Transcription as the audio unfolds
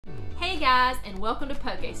Hey guys, and welcome to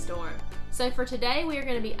PokeStorm. So for today we are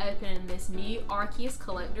going to be opening this new Arceus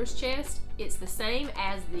Collectors Chest. It's the same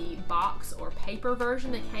as the box or paper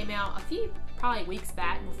version that came out a few, probably weeks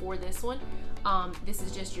back before this one. This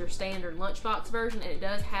is just your standard lunchbox version, and it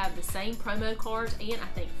does have the same promo cards and I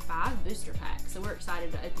think 5 booster packs. So we're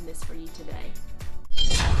excited to open this for you today.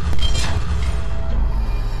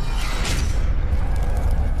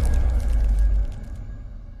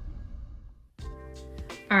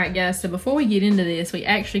 Alright guys, so before we get into this, we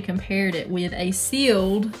actually compared it with a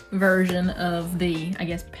sealed version of the, I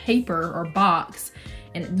guess, paper or box.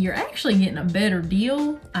 And you're actually getting a better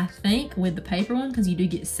deal, I think, with the paper one, because you do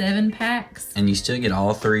get 7 packs. And you still get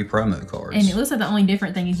all 3 promo cards. And it looks like the only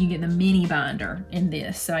different thing is you get the mini binder in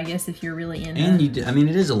this. So I guess if you're really into... And you do, I mean,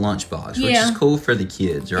 it is a lunchbox, which is cool for the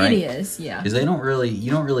kids, right? It is, yeah. Because you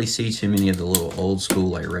don't really see too many of the little old school,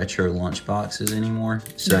 like retro lunchboxes anymore.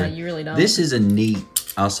 So no, you really don't. This is a neat,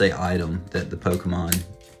 I'll say, item that the Pokemon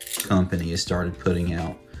company has started putting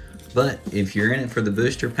out. But if you're in it for the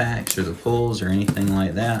booster packs or the pulls or anything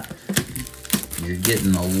like that, you're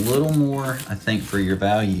getting a little more, I think, for your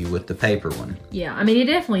value with the paper one. Yeah, I mean, it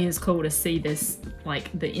definitely is cool to see this,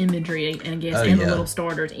 like, the imagery, and I guess, and the little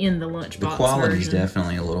starters in the lunchbox version. The quality's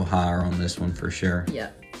definitely a little higher on this one for sure.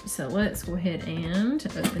 Yep. So let's go ahead and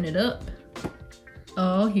open it up.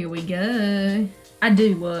 Oh, here we go. I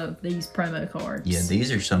do love these promo cards. Yeah,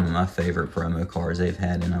 these are some of my favorite promo cards they've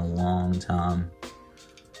had in a long time.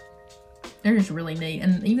 They're just really neat,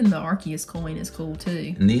 and even the Arceus coin is cool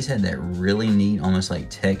too. And these had that really neat, almost like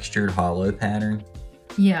textured hollow pattern.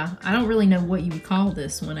 Yeah, I don't really know what you would call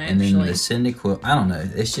this one, actually. And then the Cyndaquil, I don't know,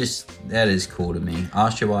 it's just, that is cool to me.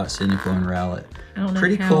 Oshawott, Cyndaquil, and Rowlet. I don't know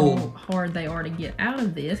Pretty how cool. hard they are to get out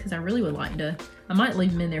of this, because I really would like to, I might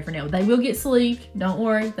leave them in there for now. They will get sleeved, don't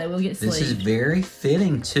worry, they will get sleeved. This is very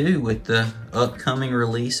fitting too with the upcoming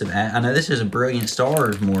release of, I know this is a Brilliant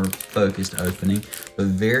Stars more focused opening, but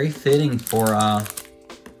very fitting for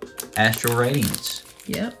Astral Radiance.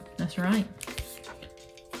 Yep, that's right.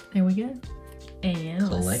 There we go. And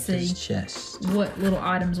let's see Collector's Chest. what little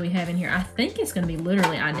items we have in here. I think it's going to be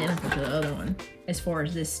literally identical to the other one as far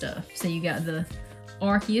as this stuff. So you got the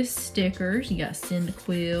Arceus stickers, you got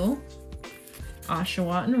Cyndaquil,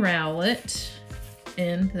 Oshawott and Rowlet,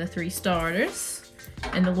 and the 3 starters,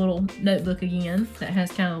 and the little notebook again that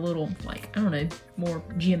has kind of a little, like, I don't know, more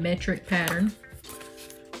geometric pattern.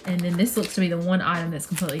 And then this looks to be the one item that's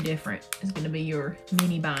completely different. It's going to be your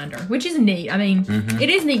mini binder, which is neat. I mean, it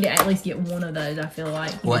is neat to at least get one of those, I feel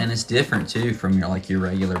like. Well, and it's different too from your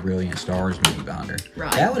regular Brilliant Stars mini binder.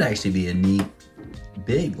 Right. That would actually be a neat,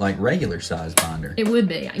 big, like regular size binder. It would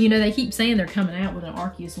be. You know, they keep saying they're coming out with an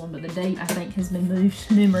Arceus one, but the date, I think, has been moved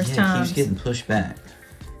numerous times. It keeps getting pushed back.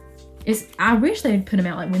 I wish they'd put them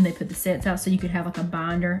out like when they put the sets out so you could have like a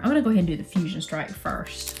binder. I'm gonna go ahead and do the Fusion Strike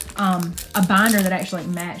first. A binder that actually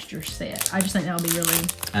like matched your set. I just think that would be really...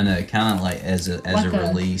 I know, kind of like as a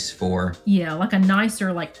release for... Yeah, like a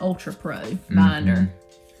nicer like Ultra Pro binder.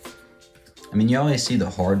 I mean, you always see the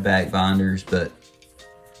hardback binders, but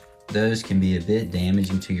those can be a bit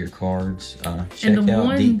damaging to your cards. Check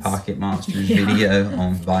out Deep Pocket Monsters video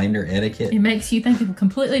on binder etiquette. It makes you think of them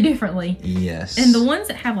completely differently. Yes. And the ones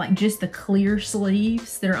that have like just the clear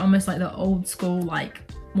sleeves that are almost like the old school like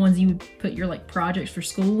ones you would put your like projects for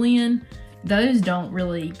school in, those don't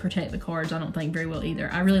really protect the cards, I don't think, very well either.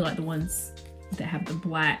 I really like the ones that have the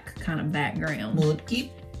black kind of background. Well,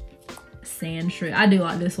 Sand shrew. I do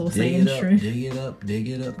like this little sand shrew. Dig it up, dig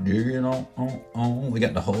it up, dig it on. We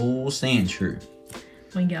got the whole sand shrew.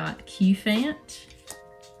 We got Q-Fant,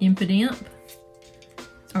 Impidimp,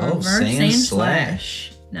 Reverse Sand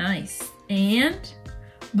Slash. Nice. And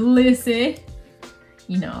Blissey.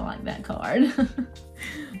 You know I like that card.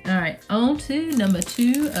 Alright, on to number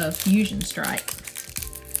 2 of Fusion Strike.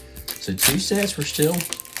 So 2 sets we're still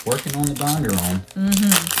working on the binder on.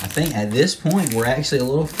 I think at this point we're actually a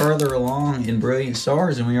little further along in Brilliant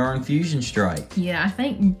Stars than we are in Fusion Strike. Yeah, I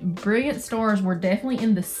think Brilliant Stars were definitely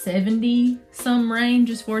in the 70-some range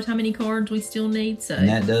as far as how many cards we still need. So. And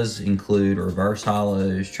that does include reverse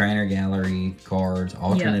hollows, trainer gallery cards,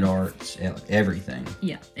 alternate arts, everything.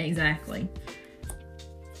 Yeah, exactly.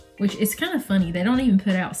 Which is kind of funny. They don't even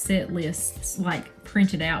put out set lists like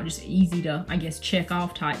printed out, just easy to, I guess, check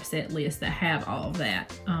off type set lists that have all of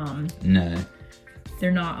that. No.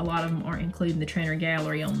 They're not, a lot of them aren't including the trainer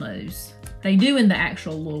gallery on those. They do in the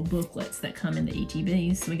actual little booklets that come in the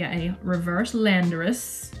ETBs. So we got a reverse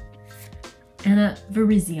Landorus and a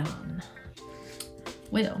Virizion.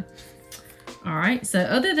 Well, all right. So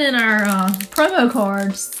other than our promo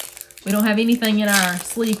cards, We don't have anything in our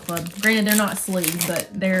sleeve club. Granted, they're not sleeves, but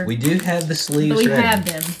they're... We do have the sleeves But we ready. have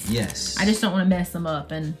them. Yes. I just don't want to mess them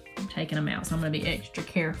up and taking them out, so I'm going to be extra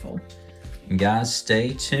careful. And guys,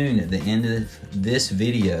 stay tuned at the end of this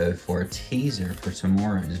video for a teaser for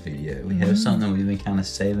tomorrow's video. We have something we've been kind of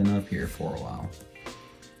saving up here for a while.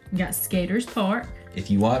 We got Skaters Park. If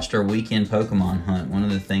you watched our weekend Pokemon hunt, one of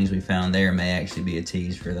the things we found there may actually be a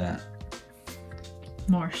tease for that.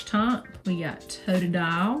 Marsh Top. We got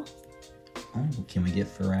Totodile. Oh, can we get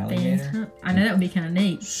Feraligatr? I know that would be kind of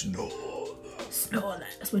neat. Snorlax.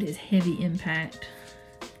 That's with his heavy impact.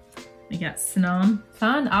 We got Snom.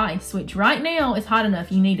 Find ice, which right now is hot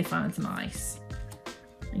enough. You need to find some ice.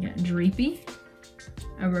 We got Dreepy,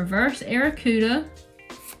 a reverse Arrokuda,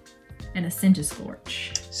 and a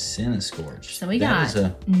Centiskorch. Centiskorch. So we got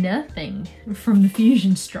nothing from the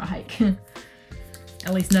Fusion Strike.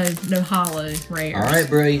 At least no hollow rares. All right,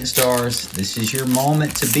 Brilliant Stars. This is your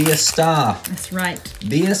moment to be a star. That's right.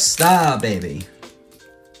 Be a star, baby.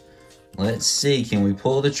 Let's see. Can we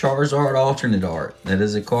pull the Charizard alternate art? That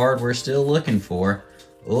is a card we're still looking for.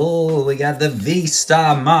 Oh, we got the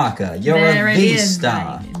V-Star marker. You're a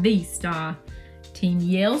V-Star. V-Star. Team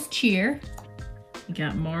Yell's Cheer. We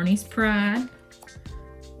got Marnie's Pride.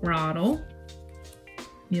 Roddle.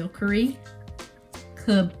 Milcery.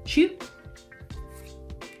 Cub Choop.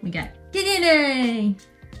 We got Dedenne.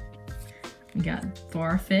 We got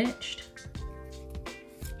Farfetch'd.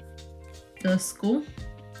 Duskull.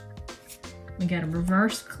 We got a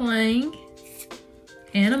reverse Clang.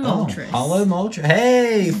 And a Moltres. Oh, Hollow Moltres.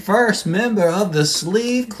 Hey, first member of the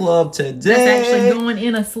sleeve club today. That's actually going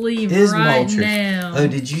in a sleeve right now. Oh,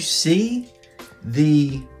 did you see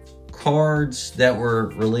the cards that were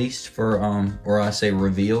released for, or I say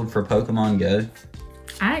revealed for Pokemon Go?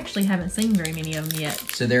 I actually haven't seen very many of them yet.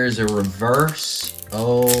 So there's a reverse,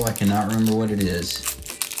 oh, I cannot remember what it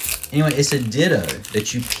is. Anyway, it's a Ditto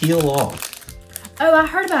that you peel off. Oh, I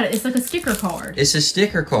heard about it. It's like a sticker card. It's a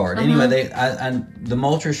sticker card. Anyway, the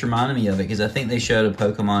Moltres reminded me of it because I think they showed a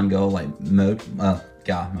Pokemon Go like,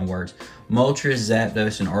 God, my words. Moltres,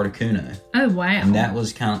 Zapdos, and Articuno. Oh, wow. And that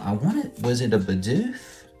was kind of, was it a Bidoof?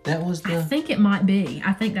 That was the... I think it might be.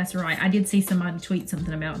 I think that's right. I did see somebody tweet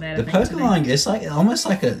something about that. The Pokemon, it's like almost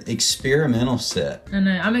like an experimental set. I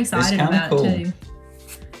know. I'm excited about it too.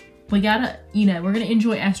 We gotta, we're gonna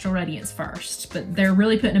enjoy Astral Radiance first, but they're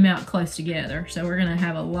really putting them out close together, so we're gonna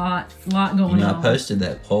have a lot going on. I posted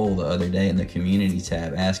that poll the other day in the community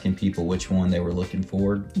tab asking people which one they were looking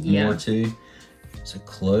forward more to. It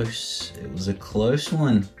was a close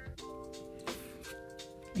one.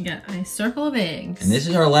 We got a Circle of Eggs. And this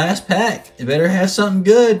is our last pack. It better have something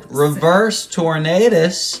good. Reverse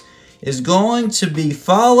Tornadus is going to be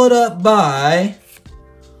followed up by...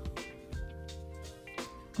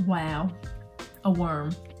 Wow. A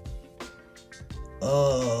worm.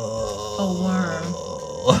 Oh. A worm.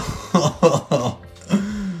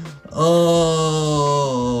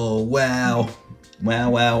 Oh, wow.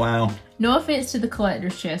 Wow. No offense to the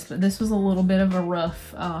collector's chest, but this was a little bit of a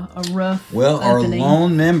rough Well, opening. Our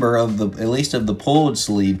lone member of at least of the pulled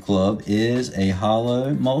sleeve club is a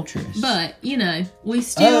hollow Moltres. But, we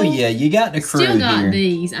still... Oh, yeah, you got the crew still got here.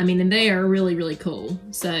 these. I mean, and they are really, really cool.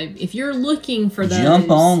 So, if you're looking for those...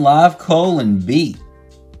 Jump on, live coal, and beat.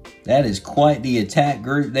 That is quite the attack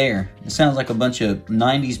group there. It sounds like a bunch of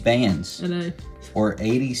 90s bands. I know. Or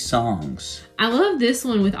 80s songs. I love this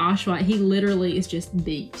one with Oshawott. He literally is just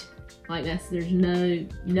beat. Like there's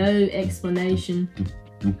no explanation.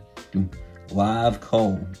 Live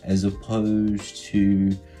coal as opposed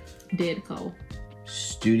to Dead coal.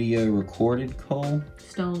 Studio recorded coal.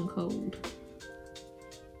 Stone cold.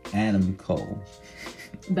 Atom coal.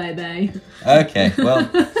 Bye. Okay,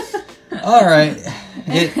 well, all right.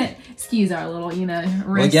 Excuse our little, wrestling.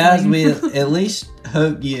 Well, guys, we at least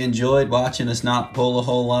hope you enjoyed watching us not pull a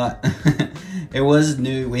whole lot. It was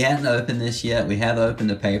new. We hadn't opened this yet. We have opened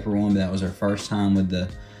the paper one, but that was our first time with the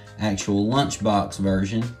actual lunchbox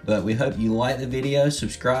version. But we hope you like the video,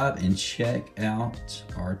 subscribe, and check out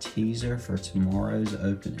our teaser for tomorrow's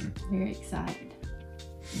opening. Very excited.